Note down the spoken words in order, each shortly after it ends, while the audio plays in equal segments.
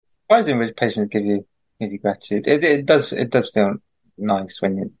surprising when patients give you gratitude. It does feel nice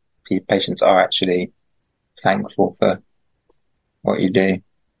when patients are actually thankful for what you do.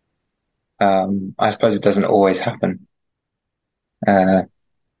 I suppose it doesn't always happen. Uh,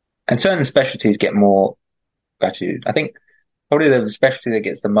 and certain specialties get more gratitude. I think probably the specialty that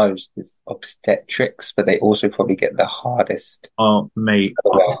gets the most is obstetrics, but they also probably get the hardest. Oh, mate,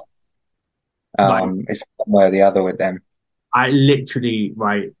 like It's one way or the other with them. I literally,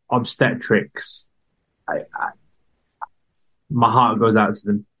 right, obstetrics. I, my heart goes out to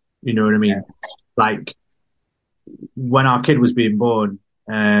them. You know what I Yeah, mean? Like when our kid was being born,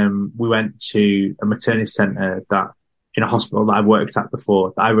 we went to a maternity center that in a hospital that I've worked at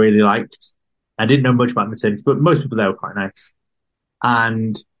before that I really liked. I didn't know much about maternity, but most people there were quite nice.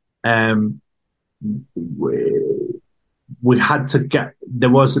 And um, we, we had to get there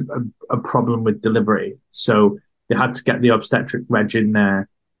was a problem with delivery, so they had to get the obstetric reg in there,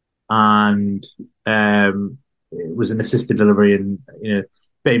 and it was an assisted delivery, and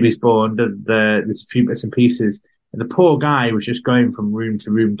baby's born. There's a few bits and pieces, and the poor guy was just going from room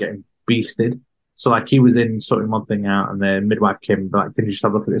to room getting beasted. So like he was in sorting one thing out, and the midwife came and be like, "Can you just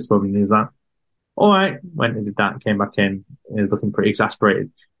have a look at this woman?" And he was like, "All right." Went and did that, came back in, he was looking pretty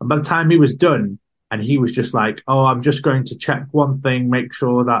exasperated. And by the time he was done, and he was just like, "Oh, I'm just going to check one thing, make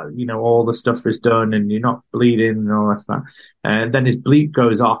sure that all the stuff is done and you're not bleeding and all that stuff." And then his bleep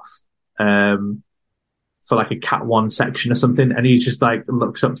goes off um, for like a Cat 1 section or something, and he just like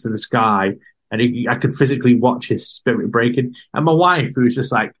looks up to the sky, and I could physically watch his spirit breaking. And my wife, who's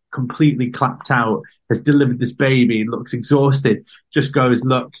just like completely clapped out, has delivered this baby and looks exhausted, just goes,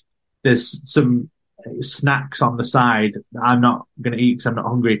 "Look, there's some snacks on the side. I'm not going to eat because I'm not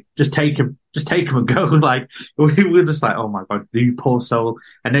hungry. Just take him and go." Like we were just like, "Oh my God, you poor soul."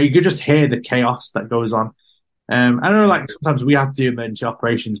 And then you could just hear the chaos that goes on. I don't know, yeah, like sometimes we have to do emergency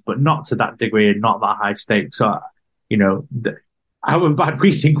operations, but not to that degree and not that high stakes. So, you know, however bad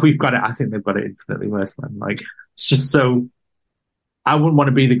we think we've got it, I think they've got it infinitely worse, man. Like, it's just so, I wouldn't want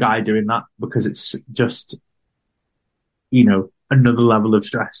to be the guy doing that because it's just, another level of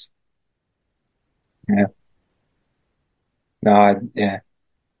stress. yeah. No, yeah.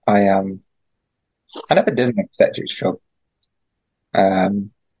 I I never did an obstetrics job.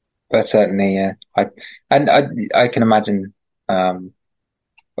 Um, but certainly, yeah. I can imagine. Um,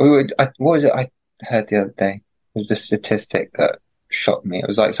 what was it I heard the other day? It was a statistic that shocked me. It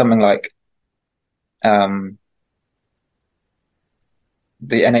was like something like um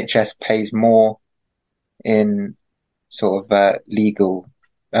the NHS pays more in sort of legal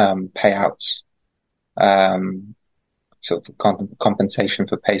payouts, um, sort of compensation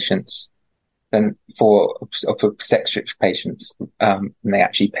for patients than for obstetric patients, and they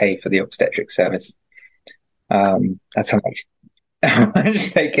actually pay for the obstetric service. That's how much I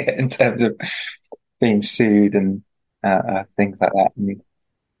just take it in terms of being sued and things like that.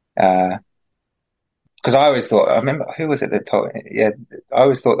 Because I always thought, I remember who was it that told me? Yeah, I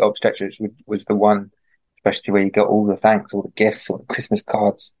always thought the obstetrics was the one, especially where you got all the thanks, all the gifts, all the Christmas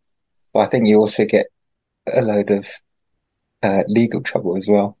cards. But I think you also get a load of legal trouble as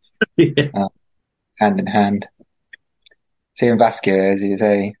well, Yeah. uh, hand in hand. See, in vascular, as you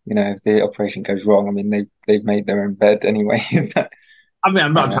say, if the operation goes wrong, I mean, they've made their own bed anyway. I mean,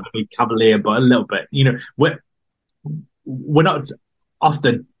 I'm not uh, trying to be cavalier, but a little bit. We're not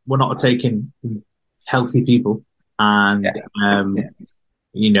often we're not taking healthy people yeah, and yeah.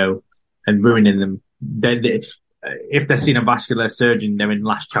 you know and ruining them. If they're seeing a vascular surgeon, they're in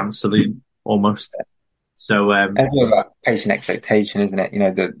last chance saloon almost. So And it's all about patient expectation, isn't it?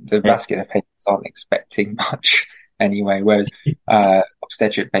 The yeah, vascular patients aren't expecting much anyway, whereas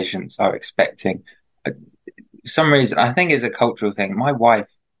obstetric patients are expecting. For some reason, I think it's a cultural thing. My wife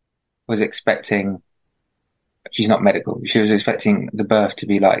was expecting, she's not medical, she was expecting the birth to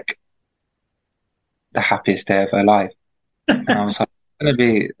be like the happiest day of her life. And I was like,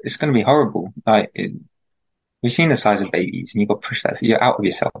 it's gonna be horrible. Like, we've seen the size of babies and you've got to push that, so you're out of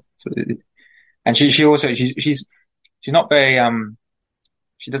yourself. So, and she also, she's not very,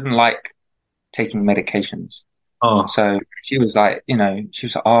 she doesn't like taking medications. oh So she was like, she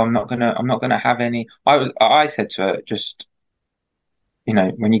was like, "Oh, I'm not gonna have any." I said to her, just,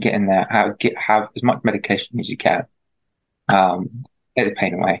 when you get in there, have as much medication as you can. Get the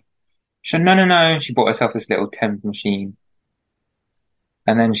pain away. She said, "No, no, no." She bought herself this little TENS machine,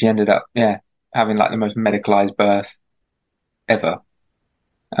 and then she ended up, yeah, having like the most medicalized birth ever.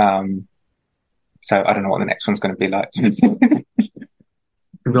 Um, so I don't know what the next one's going to be like.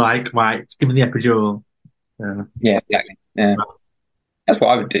 like right, give me the epidural. Yeah, exactly. Yeah, that's what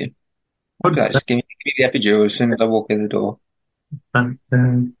I would do. I'd be like, 100%. just give me the epidural as soon as I walk in the door.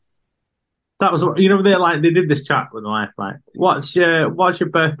 That was they did this chat with my wife like, what's your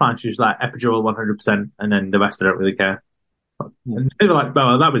birth plan? She was like epidural 100%, and then the rest I don't really care. And they were like,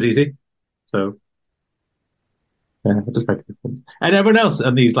 well, that was easy. So yeah, it does make a difference. And everyone else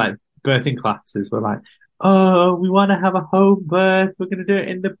on these like birthing classes were like, oh, we want to have a home birth. We're going to do it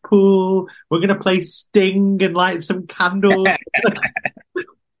in the pool. We're going to play Sting and light some candles. What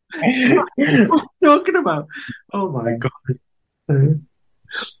are you talking about? Oh my God.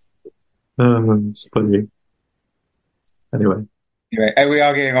 Oh, it's funny. Anyway. Anyway, we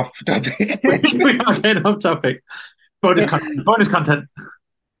are getting off topic. We are getting off topic. Bonus content. Bonus content.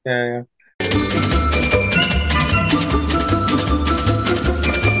 Yeah.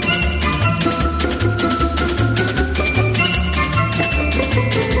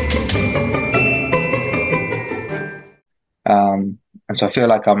 And so I feel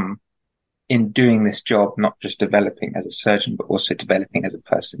like I'm in doing this job, not just developing as a surgeon, but also developing as a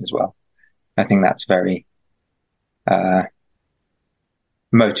person as well. I think that's very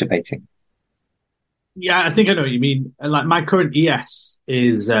motivating. Yeah, I think I know what you mean. Like my current ES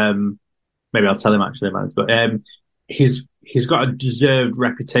is maybe I'll tell him actually, man. But he's got a deserved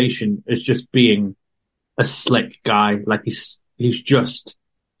reputation as just being a slick guy. Like he's just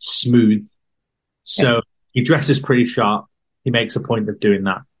smooth. So he dresses pretty sharp. He makes a point of doing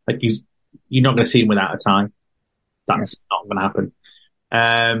that. Like you're not going to see him without a tie. That's not going to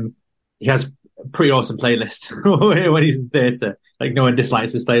happen. He has a pretty awesome playlist when he's in theatre. Like no one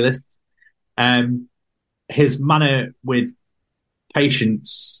dislikes his playlists. His manner with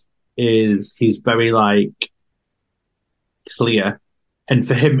patients is he's very like clear. And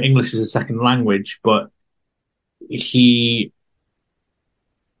for him, English is a second language, but he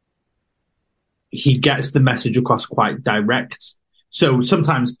gets the message across quite direct. So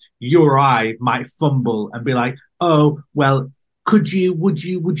sometimes you or I might fumble and be like, oh, well, would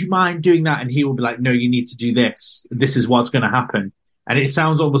you mind doing that? And he will be like, no, you need to do this. This is what's going to happen. And it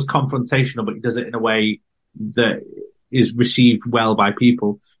sounds almost confrontational, but he does it in a way that is received well by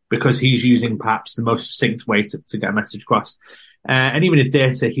people because he's using perhaps the most succinct way to get a message across. And even in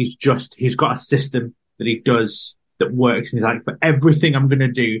theatre, he's got a system that he does that works. And he's like, for everything I'm going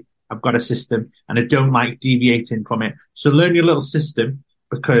to do, I've got a system and I don't like deviating from it. So learn your little system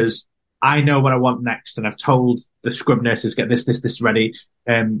because I know what I want next. And I've told the scrub nurses, get this ready.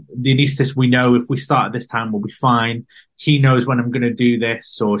 The anaesthetist, we know if we start at this time, we'll be fine. He knows when I'm going to do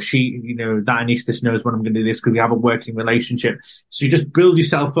this, or she, that anaesthetist knows when I'm going to do this because we have a working relationship. So you just build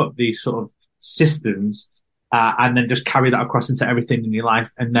yourself up these sort of systems, and then just carry that across into everything in your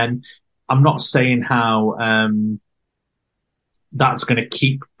life. And then I'm not saying how, that's going to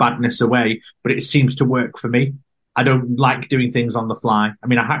keep badness away, but it seems to work for me. I don't like doing things on the fly. I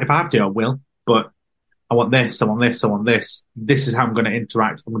mean, if I have to, I will, but I want this, I want this, I want this. This is how I'm going to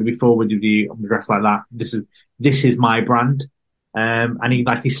interact. I'm going to be forward with you. I'm going to dress like that. This is my brand. And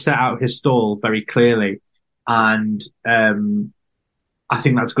he set out his stall very clearly. And, I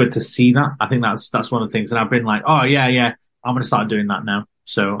think that's good to see that. I think that's one of the things. And I've been like, oh yeah, I'm going to start doing that now.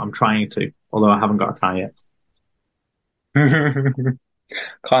 So I'm trying to, although I haven't got a tie yet.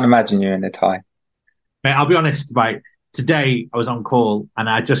 Can't imagine you in a tie. Mate, I'll be honest, right? Today I was on call and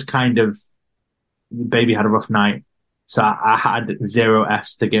I just the baby had a rough night. So I had 0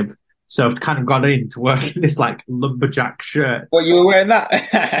 Fs to give. So I've kind of got in to work in this like lumberjack shirt. What, you were wearing that?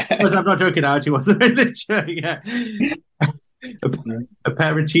 I'm not joking, I actually wasn't wearing this shirt, yeah. a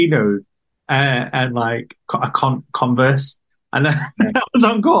pair of chinos, and like a Converse. And then I was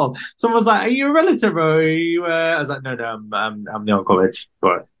on call. Someone was like, are you a relative or are you, I was like, no, I'm the on college.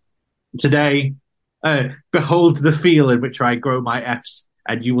 But today, behold the field in which I grow my Fs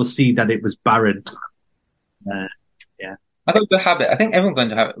and you will see that it was barren. Yeah. I think it's a habit. I think everyone's going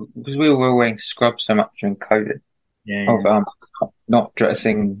to have it because we were wearing scrubs so much during COVID. Yeah. Not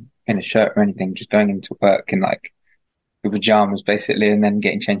dressing in a shirt or anything, just going into work in like your pajamas basically and then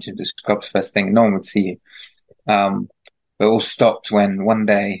getting changed into scrubs first thing. No one would see you. It all stopped when one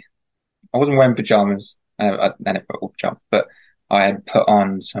day I wasn't wearing pajamas. I never put all pajamas, but I had put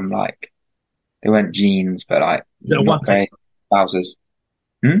on some they weren't jeans, but not very trousers.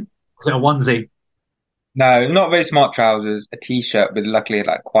 Was it a onesie? No, not very smart trousers. A t-shirt with luckily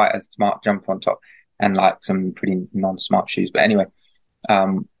quite a smart jumper on top, and some pretty non-smart shoes. But anyway,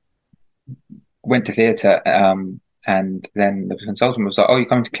 went to theatre, and then the consultant was like, "Oh, you're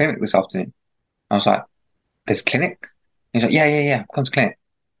coming to clinic this afternoon?" I was like, "There's clinic?" He's like, yeah, come to clinic.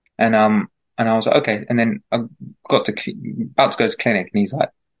 And I was like, okay. And then I about to go to clinic and he's like,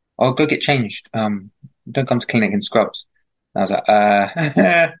 I'll go get changed. Don't come to clinic in scrubs. And I was like,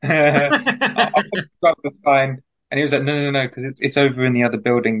 I'll scrubs are fine. And he was like, no, because it's over in the other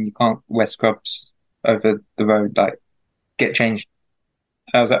building. You can't wear scrubs over the road. Like, get changed.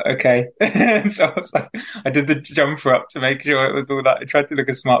 And I was like, okay. So I was like, I did the jumper up to make sure it was all that. I tried to look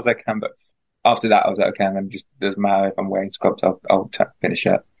as smart as I can, but after that, I was like, okay, I'm gonna just, doesn't matter if I'm wearing scrubs, I'll fit a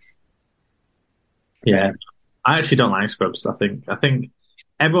shirt. Yeah. Yeah. I actually don't like scrubs. I think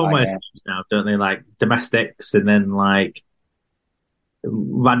everyone Oh, wears yeah. scrubs now, don't they? Like domestics and then like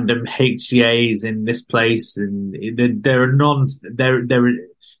random HCAs in this place, and they're non they're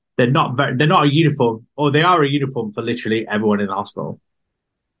not a uniform, or they are a uniform for literally everyone in the hospital.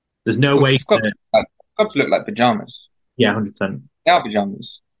 There's no Well, way to, scrubs look like pajamas. yeah, 100%. They are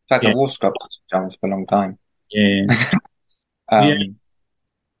pajamas. In fact, I Yeah, wore scrubs as pajamas for a long time. yeah, yeah, Um,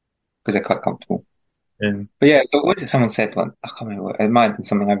 because they're quite comfortable. yeah. But yeah, so what did someone said one? I can't remember. It might have been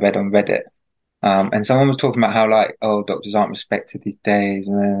something I read on Reddit. And someone was talking about how like, oh, doctors aren't respected these days.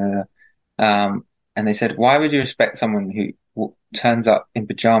 And they said, why would you respect someone who turns up in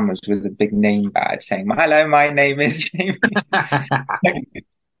pajamas with a big name badge saying, "Hello, my name is Jamie." Like,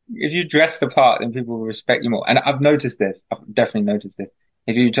 if you dress the part, then people will respect you more. And I've noticed this. I've definitely noticed this.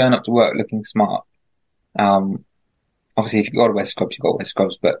 If you turn up to work looking smart, um, obviously if you've got to wear scrubs, you've got to wear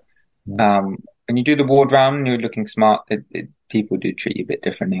scrubs. But when you do the ward round and you're looking smart, people do treat you a bit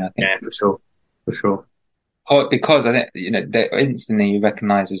differently, I think. Yeah, for sure, for sure. Because I think, they're instantly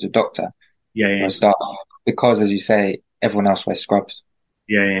recognized as a doctor Yeah, or yeah, a staff. Because, as you say, everyone else wears scrubs.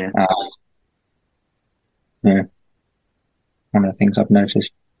 yeah, yeah. Uh, yeah, one of the things I've noticed.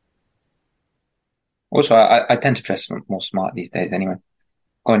 Also, I tend to dress more smart these days anyway.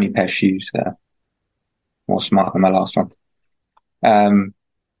 Got a new pair of shoes that are more smart than my last one. Um,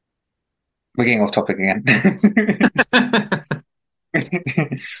 we're getting off topic again.